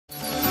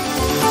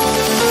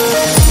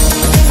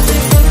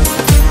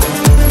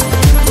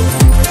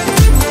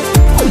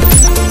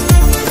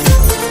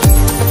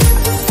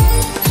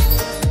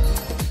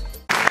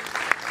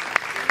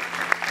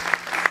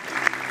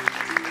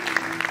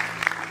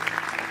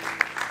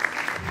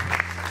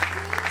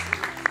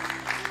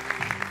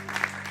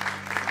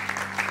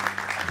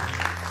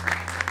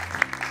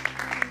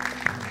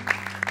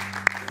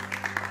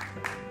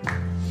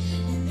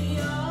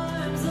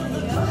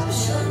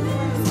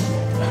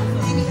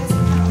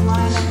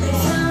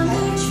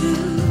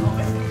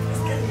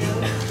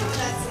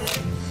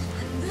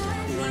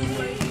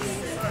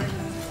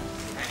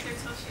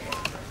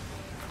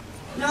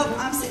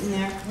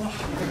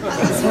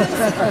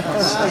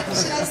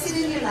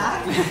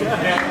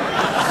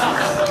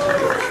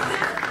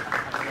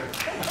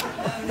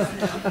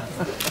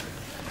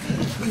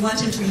we want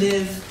him to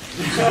live.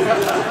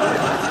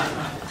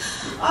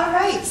 All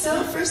right,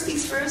 so first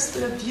things first,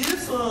 with a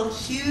beautiful,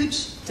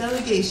 huge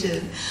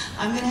delegation.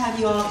 I'm going to have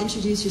you all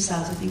introduce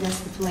yourselves. I think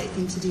that's the polite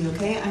thing to do,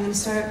 okay? I'm going to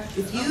start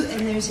with you,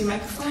 and there's your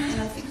microphone,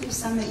 and I think there's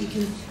some that you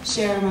can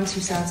share amongst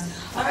yourselves.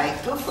 All right,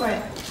 go for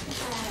it.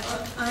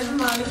 I'm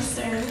Molly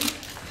Stern.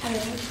 Hello.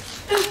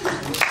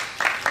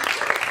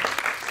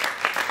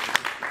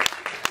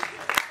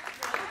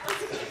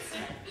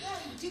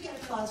 You do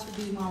get applause for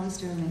being Molly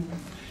Sterling.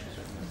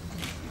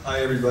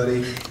 Hi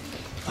everybody,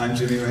 I'm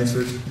Jimmy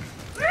Rainsford.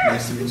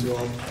 Nice to meet you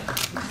all.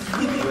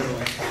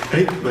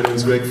 Hey, my name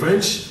is Greg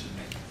French.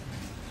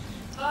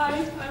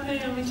 Hi, I'm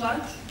Naomi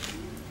Clark.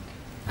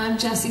 I'm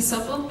Jessie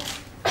Supple.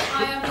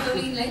 I am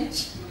Louie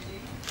Lynch.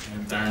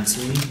 I'm Darren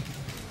Sweeney.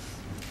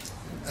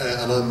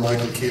 And I'm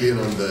Michael Keeley,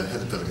 and I'm the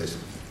head of delegation.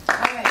 All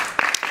right.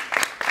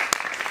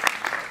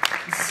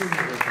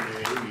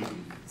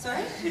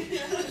 Sorry?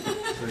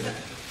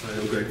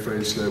 I'm Greg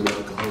French, and I'm an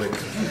alcoholic.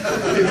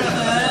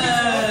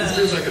 This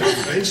feels like an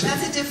intervention.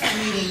 That's a different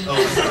meeting.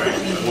 Oh, sorry. I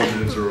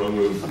wandered into the wrong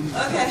room.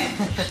 Okay.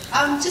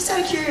 Just out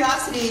of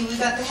curiosity, we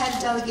got the head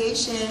of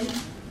delegation,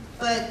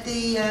 but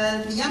the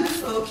younger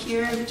folk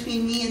here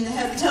between me and the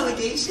head of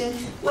delegation,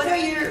 what are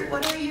your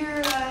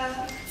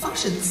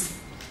functions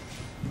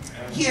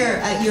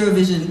here at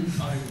Eurovision?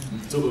 I'm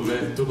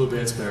double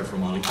bass player for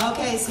Molly.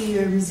 Okay, so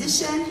you're a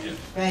musician, Yeah.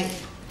 right?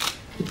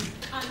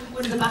 I'm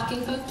one of the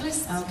backing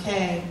vocalists.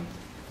 Okay.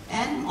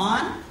 And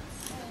on?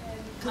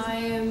 I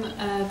am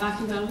a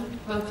backing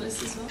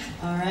vocalist as well.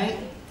 All right.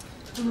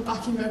 I'm a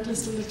backing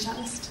vocalist and a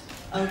cellist.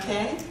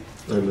 Okay.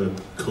 I'm a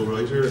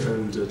co-writer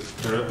and a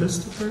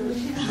therapist,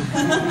 apparently.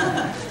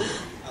 I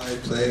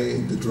play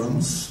the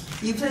drums.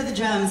 You play the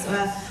drums.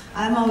 Well,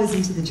 I'm always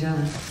into the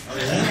drums. Oh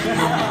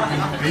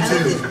yeah? Me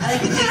too. I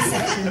like the bass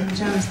section of the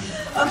drums.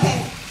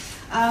 Okay.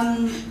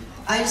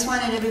 I just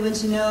wanted everyone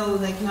to know,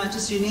 like, not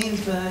just your names,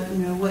 but you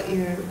know what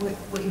you're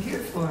here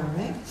for,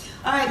 right?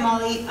 All right,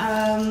 Molly.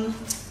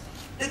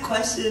 The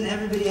question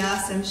everybody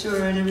asks, I'm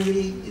sure, and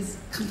everybody is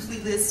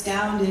completely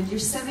astounded. You're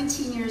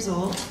 17 years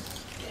old.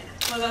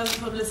 Yeah. Well, I'm a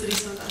publicity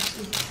stunt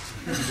actually.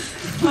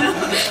 What?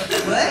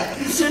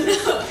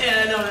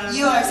 Yeah, no.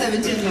 You are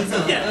 17 years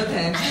old. Yeah.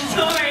 Okay.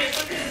 Don't worry,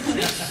 it's okay.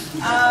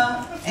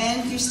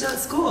 And you're still at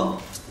school.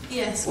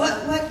 Yes.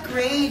 What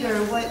grade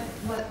or what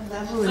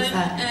level is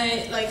that?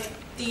 I'm like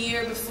the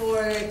year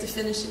before the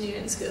finishing year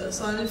in school,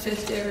 so I'm in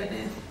 5th year right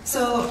now.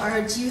 So,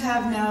 do you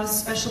have now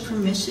special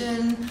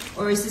permission,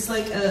 or is this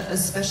like a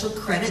special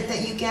credit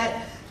that you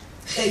get,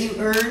 that you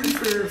earn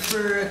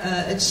for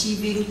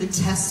achieving the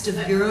test of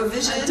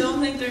Eurovision? I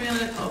don't think they're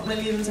gonna up my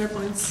leavings or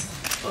points,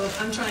 but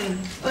I'm trying.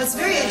 Well, it's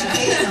very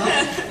educational.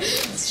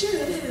 It's true,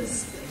 it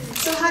is.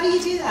 So how do you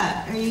do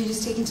that? Are you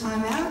just taking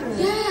time out, or?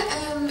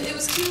 Yeah, it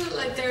was cool.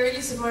 Like they're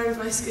really supportive of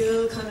my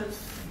school. Kind of,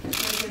 my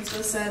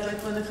principal said,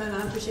 like when the kind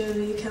of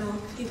opportunity came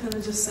up, he kind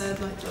of just said,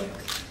 like, look,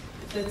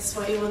 if it's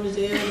what you want to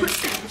do, and it's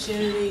the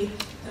opportunity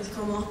has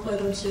come up, why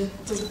don't you?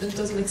 It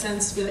doesn't make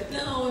sense to be like,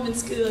 no, I'm in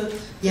school.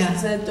 Yeah. He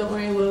said, don't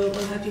worry, we'll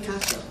help you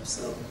catch up.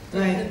 So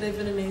Right. they've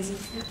been amazing.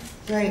 Yeah.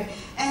 Right.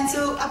 And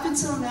so up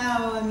until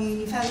now, I mean,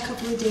 you've had a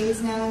couple of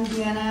days now in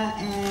Vienna,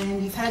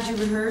 and you've had your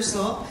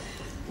rehearsal.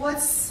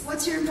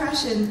 What's your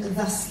impression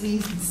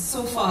thusly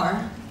so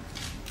far?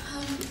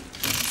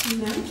 It's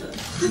mental.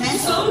 Mental.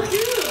 So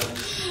cool.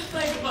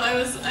 Like,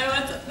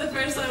 the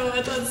first time I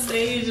went on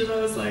stage, and I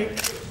was like,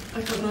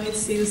 I couldn't wait to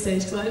see the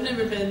stage, because I've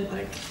never been,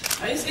 like,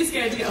 I used to be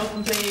scared to get up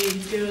and play in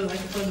school, like,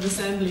 in front of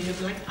assembly, and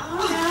be like,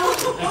 oh, hell.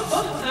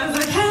 And I was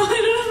like, hell, I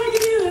don't know if I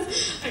can do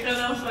this. I got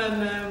up,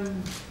 and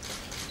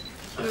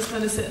I was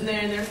kind of sitting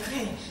there, and they're like,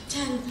 okay,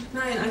 10,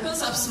 9, I couldn't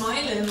stop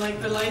smiling,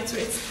 like, the lights were,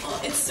 it's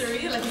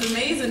surreal, like, it's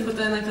amazing, but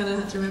then I kind of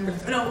had to remember,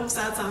 like, no,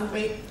 sad song,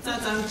 wait,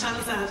 sad song,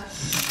 channel sad.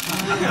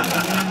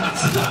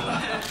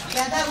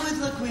 Yeah, that would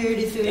look weird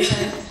if it was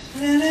like...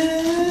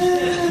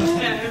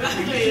 Yeah,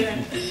 exactly, yeah.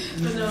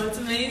 But no, it's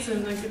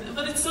amazing, like,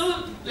 but it's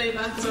so laid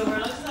back, so we're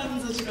all just having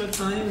such a good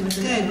time, like,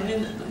 Good.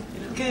 enjoying it, like, you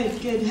know. Good.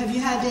 Have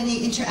you had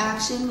any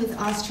interaction with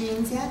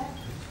Austrians yet?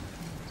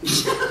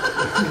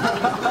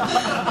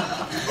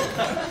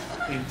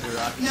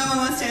 No one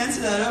wants to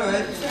answer that. All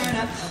right, fair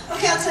enough.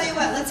 Okay, I'll tell you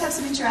what. Let's have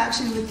some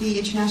interaction with the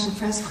International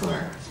Press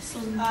Corps.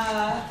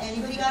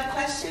 Anybody got a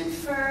question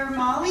for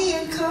Molly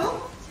and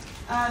Co?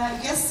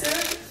 Yes, sir.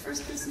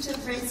 First person to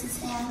raise his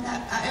hand.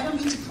 I don't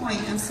mean to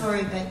point. I'm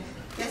sorry, but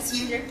yes,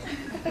 you.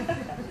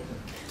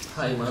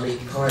 Hi, Molly.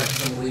 Corey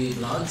from Wee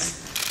Vlogs.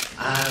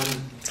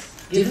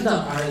 Given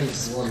that Ireland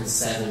has won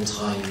 7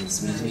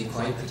 times, we can be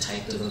quite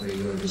protective of our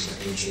Eurovision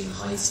entry and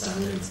high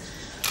standards.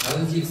 How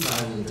have you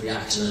found the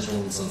reaction at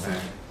home so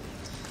far?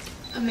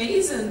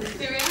 Amazing.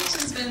 The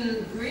reaction's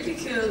been really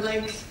cool.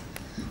 Like,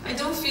 I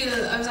don't feel,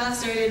 I was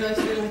asked earlier, do I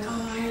feel like,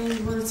 oh,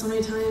 Ireland won it so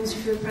many times,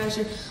 you feel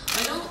pressure.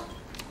 I don't,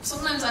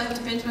 sometimes I have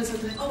to pinch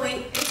myself and like, oh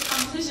wait, it's a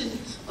competition.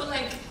 But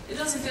like, it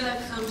doesn't feel like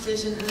a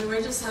competition, and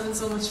we're just having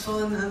so much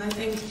fun, and I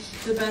think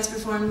the best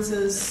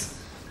performances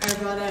are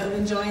brought out of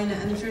enjoying it,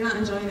 and if you're not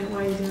enjoying it,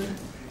 why are you doing it?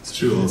 It's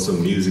true also,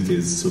 music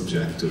is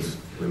subjective.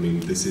 I mean,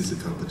 this is a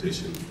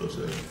competition, but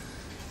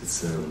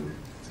it's a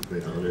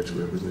great honour to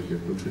represent your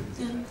country.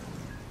 Yeah.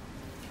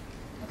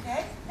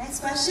 Okay, next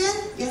question.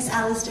 Yes,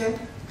 Alistair.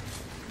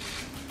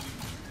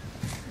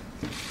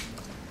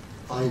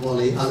 Hi,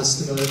 Molly.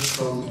 Alistair Bird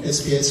from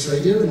SBS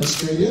Radio in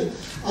Australia.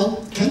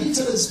 Can you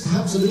tell us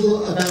perhaps a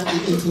little about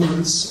the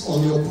influence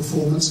on your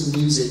performance and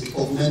music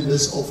of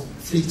members of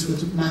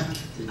Fleetwood Mac,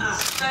 please?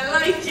 I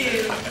like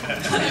you. I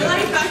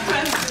like that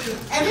question.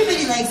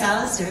 Everybody likes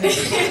Alistair.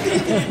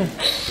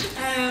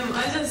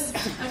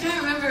 I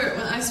can't remember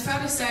when I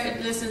probably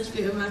started listening to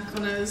Fleetwood Mac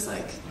when I was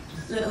like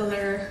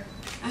littler.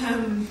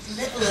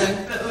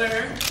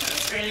 Littler.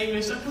 That's great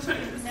English. No.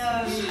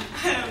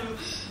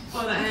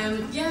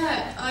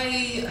 Yeah,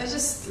 I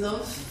just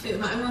love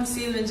Fleetwood Mac. I'm going to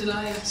see them in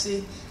July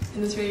actually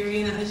in the 3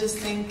 Arena. I just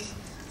think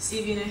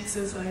Stevie Nicks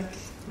is like,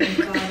 oh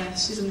my god,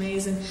 she's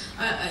amazing.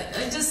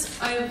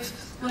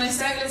 When I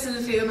started listening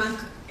to Fleetwood Mac,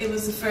 it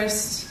was the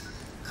first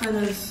kind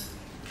of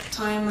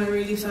time I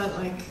really felt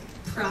like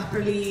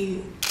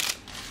properly,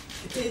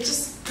 it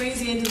just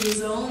brings you into the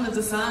zone of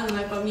the song,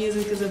 like what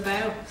music is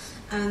about,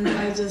 and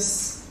I'm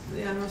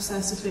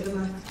obsessed with Fleetwood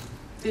Mac.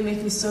 They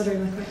make me stutter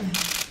like right now.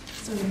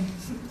 Stuttering.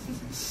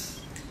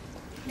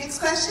 Next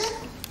question.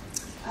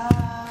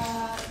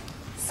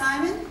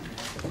 Simon?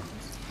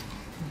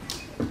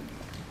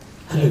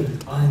 Hello,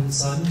 I'm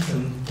Simon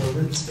from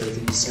Poland,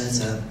 Berlin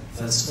Center.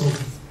 First of all,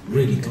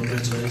 really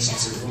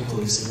congratulations, your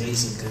vocal is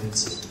amazing, and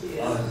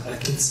I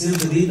can still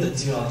believe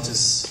that you are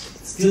just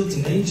still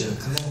teenager,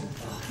 come on.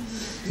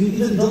 You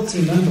even don't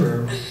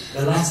remember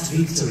the last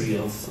victory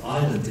of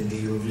Ireland in the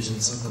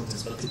Eurovision Song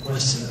Contest, but the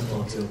question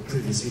about your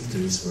previous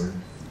victories were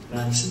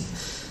mentioned.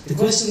 The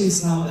question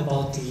is now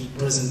about the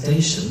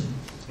presentation,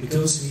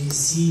 because we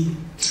see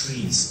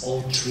trees,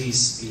 all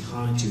trees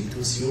behind you. It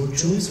was your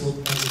choice.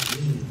 What does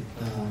it mean,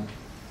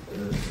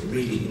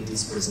 really, in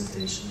this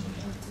presentation?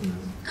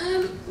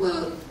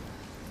 Well,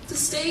 the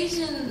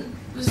staging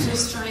was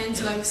just trying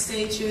to like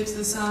stay true to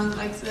the song.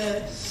 Like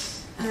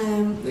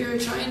we were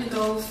trying to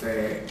go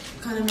for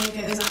kind of make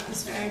it as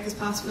atmospheric as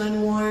possible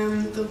and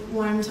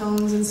warm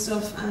tones and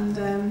stuff. And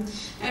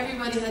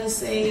everybody had a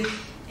say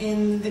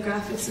in the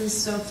graphics and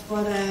stuff,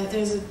 but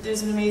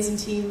there's an amazing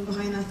team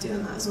behind that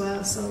doing that as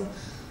well, so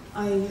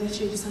I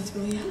literally just had to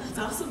go, yeah, that's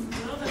awesome,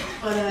 I love it.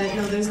 But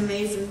no, there's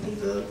amazing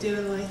people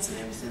doing lights and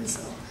everything,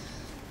 so.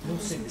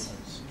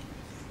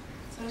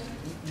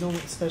 No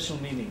special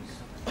meaning.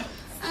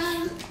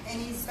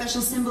 Any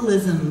special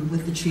symbolism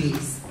with the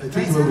trees? I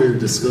think when we were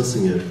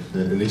discussing it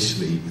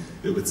initially,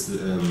 it was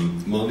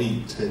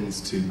Molly tends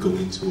to go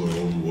into her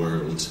own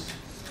world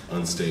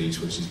on stage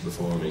when she's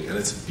performing, and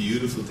it's a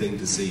beautiful thing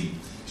to see.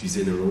 She's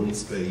in her own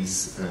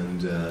space,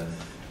 and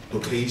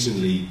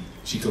occasionally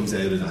she comes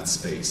out of that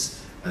space,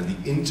 and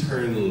the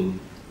internal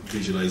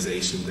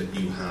visualization that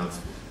you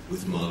have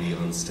with Molly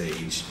on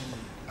stage,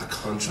 a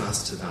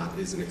contrast to that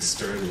is an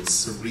external,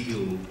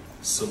 surreal,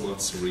 somewhat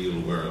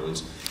surreal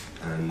world,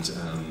 and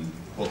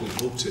what we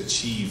hope to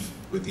achieve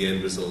with the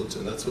end result,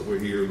 and that's what we're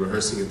here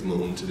rehearsing at the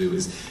moment to do,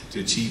 is to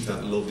achieve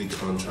that lovely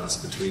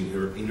contrast between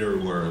her inner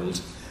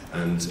world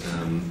and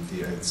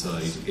the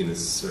outside in a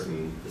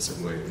certain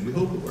way, and we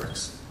hope it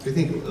works. We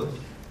think it will.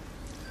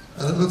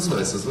 And it looks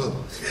nice as well.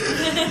 I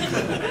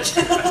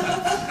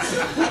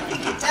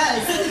think it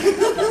does.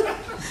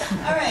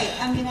 All right,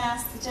 I'm going to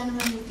ask the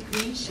gentleman with the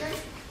green shirt.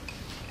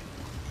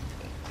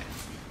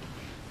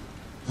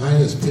 Hi,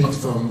 it's Pete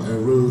from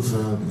Roove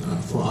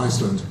for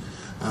Iceland.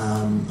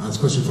 As a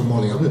question for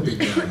Molly, I'm a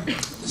big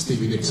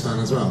Stevie Nicks fan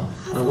as well.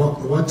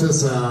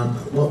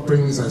 What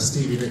brings a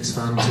Stevie Nicks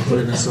fan to put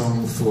in a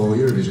song for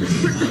Eurovision?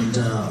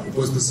 And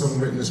was the song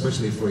written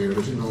especially for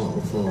Eurovision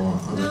or for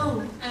other?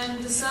 No,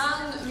 the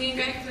song, me and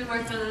Greg have been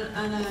working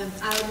on an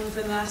album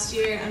for the last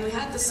year, and we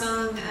had the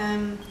song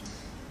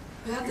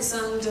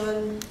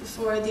done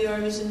before the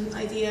Eurovision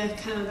idea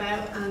came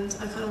about, and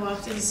I kind of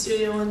walked in the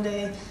studio one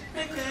day,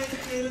 like,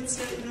 okay, let's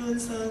start your own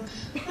song.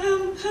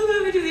 How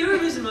about we do the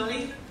Eurovision,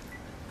 Molly?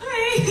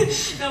 Okay.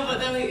 No, but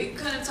then we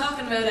kind of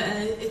talking about it,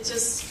 and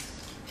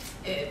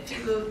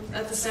people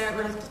at the start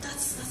were like, but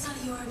that's not a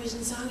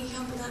Eurovision song, you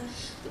can't put that.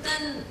 But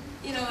then,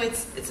 you know,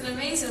 it's an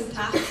amazing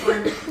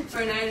platform for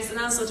an artist, and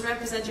also to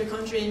represent your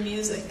country in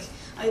music.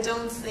 I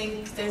don't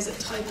think there's a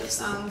type of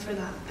song for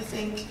that. I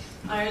think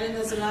Ireland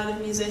has a lot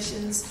of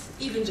musicians,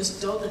 even just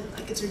Dublin,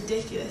 like it's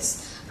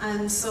ridiculous.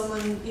 And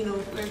someone, you know,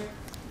 I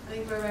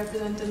think we're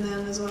representing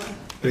them as well.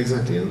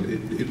 Exactly, and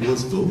it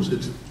was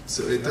voted.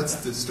 So that's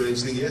the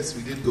strange thing. Yes,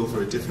 we did go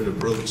for a different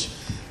approach,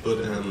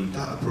 but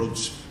that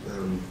approach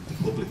the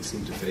public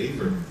seemed to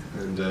favour,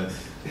 and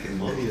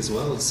Molly as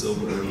well. So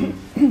who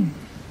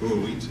are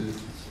we to,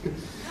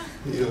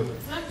 you know?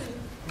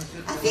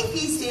 I think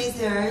these days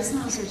there is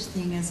no such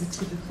thing as a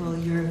typical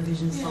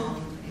Eurovision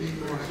song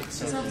anymore.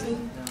 Exactly.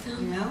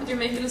 You know? You're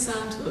making a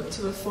song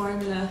to a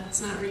formula.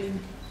 It's not really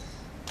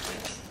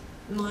like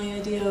my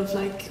idea of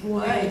like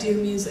why I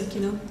do music,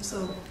 you know.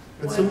 So.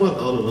 And somewhat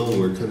all along,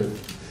 we're kind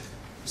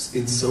of,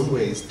 in some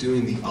ways,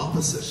 doing the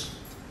opposite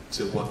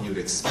to what you'd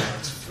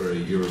expect for a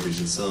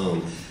Eurovision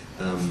song.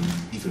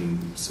 even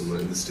somewhere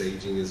in the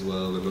staging as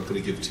well. I'm not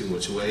going to give too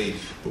much away,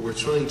 but we're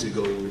trying to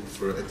go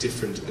for a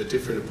different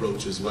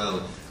approach as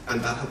well.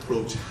 And that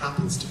approach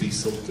happens to be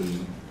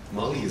something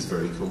Molly is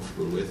very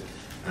comfortable with.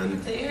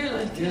 And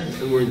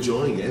and we're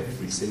enjoying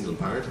every single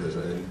part of it.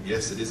 And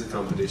yes, it is a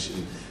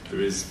competition, there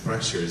is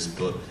pressures,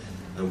 but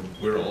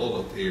we're all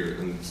up here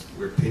and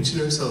we're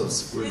pinching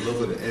ourselves. We're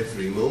loving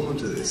every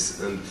moment of this.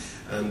 And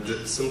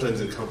sometimes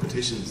in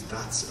competitions,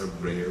 that's a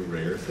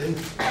rare thing.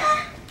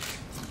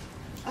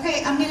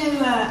 Okay, I'm going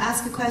to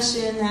ask a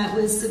question that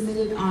was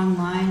submitted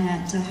online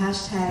at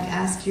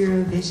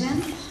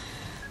 #AskEurovision.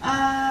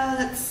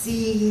 Let's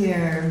see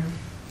here.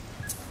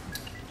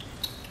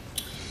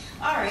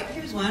 All right,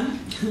 here's one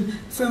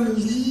from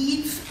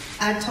Lev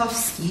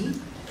Artovsky.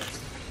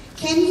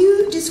 Can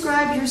you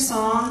describe your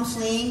song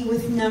Playing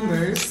with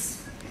Numbers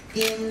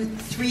in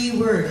 3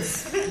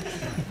 words?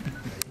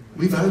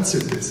 We've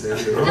answered this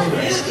earlier on,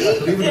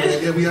 actually.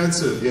 Yeah, we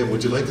answered it. Yeah,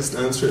 would you like us to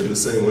answer it in the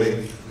same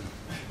way?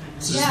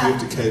 So just we have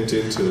to count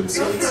into it.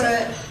 So it's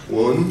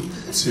 1,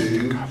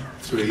 2,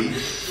 3.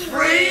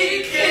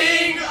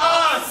 Freaking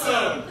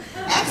awesome!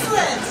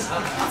 Excellent!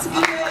 That's a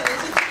good word.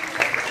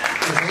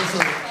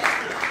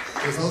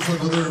 There's also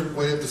another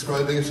way of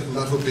describing it, and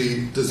that would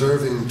be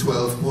deserving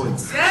 12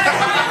 points. Deserving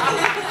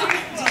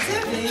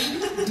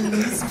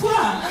 12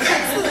 points.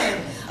 Excellent.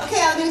 Okay,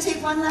 I'm going to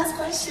take one last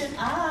question.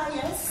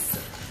 Yes.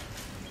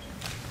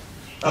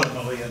 Hello,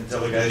 Molly and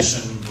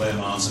delegation. Blair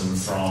Martin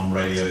from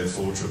Radio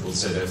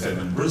 4ZZZ FM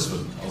in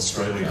Brisbane,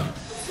 Australia.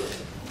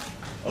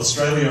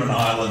 Australia and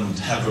Ireland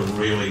have a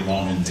really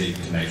long and deep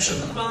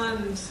connection.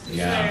 Bond.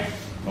 Yeah.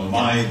 Well,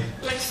 like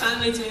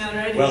family to me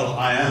already. Well,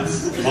 I am.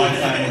 My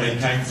family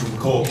came from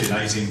Cork in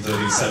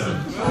 1837.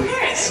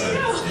 Okay, so,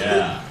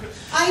 yeah.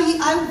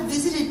 I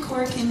visited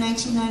Cork in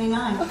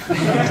 1999.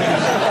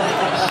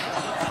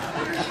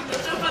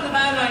 Jump on the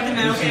bandwagon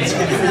now, okay?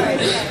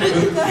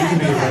 You can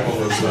be a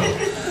rebel as well.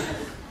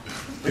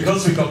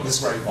 Because we've got this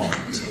great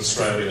bond,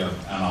 Australia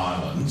and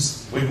Ireland,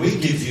 when we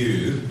give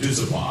you Du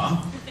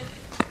Revoir,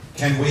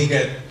 can we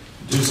get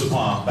Du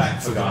Revoir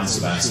back for Guy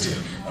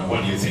Sebastian? And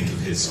what do you think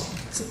of his song?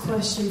 It's a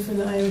question for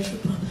the Irish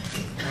Republic.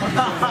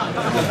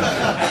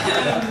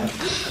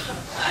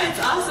 It's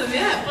awesome,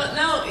 yeah, but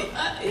no,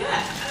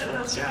 yeah, I don't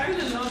know, sure,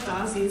 Ireland loves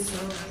Aussies,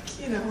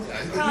 so, you know,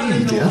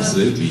 probably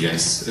absolutely,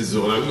 yes, is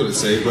what I'm going to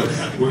say, but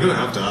we're going to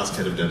have to ask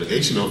head of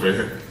delegation over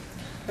here.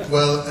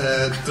 Well,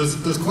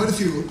 there's quite a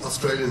few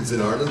Australians in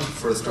Ireland,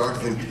 for a start. I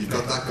think you've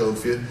got that going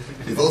for you.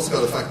 You've also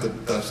got the fact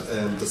that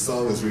the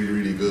song is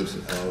really good,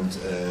 and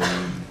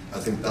I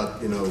think that,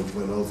 you know,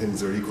 when all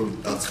things are equal,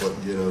 that's what,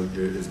 you know,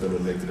 is going to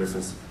make the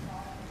difference.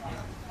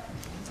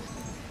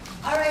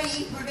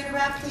 Alrighty, we're going to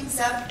wrap things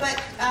up, but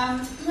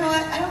you know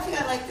what, I don't think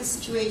I like the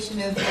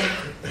situation of like...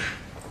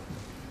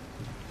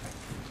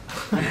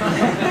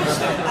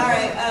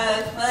 Alright,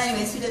 well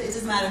anyways, it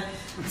doesn't matter.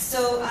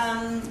 So,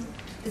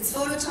 it's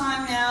photo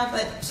time now,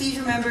 but please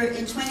remember,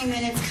 in 20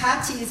 minutes,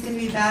 Kati is going to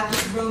be back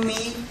with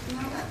Romaine.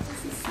 No, that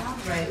doesn't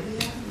sound right. We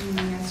haven't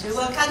really answered.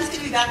 Well, Kati's going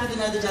to be back with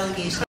another delegation.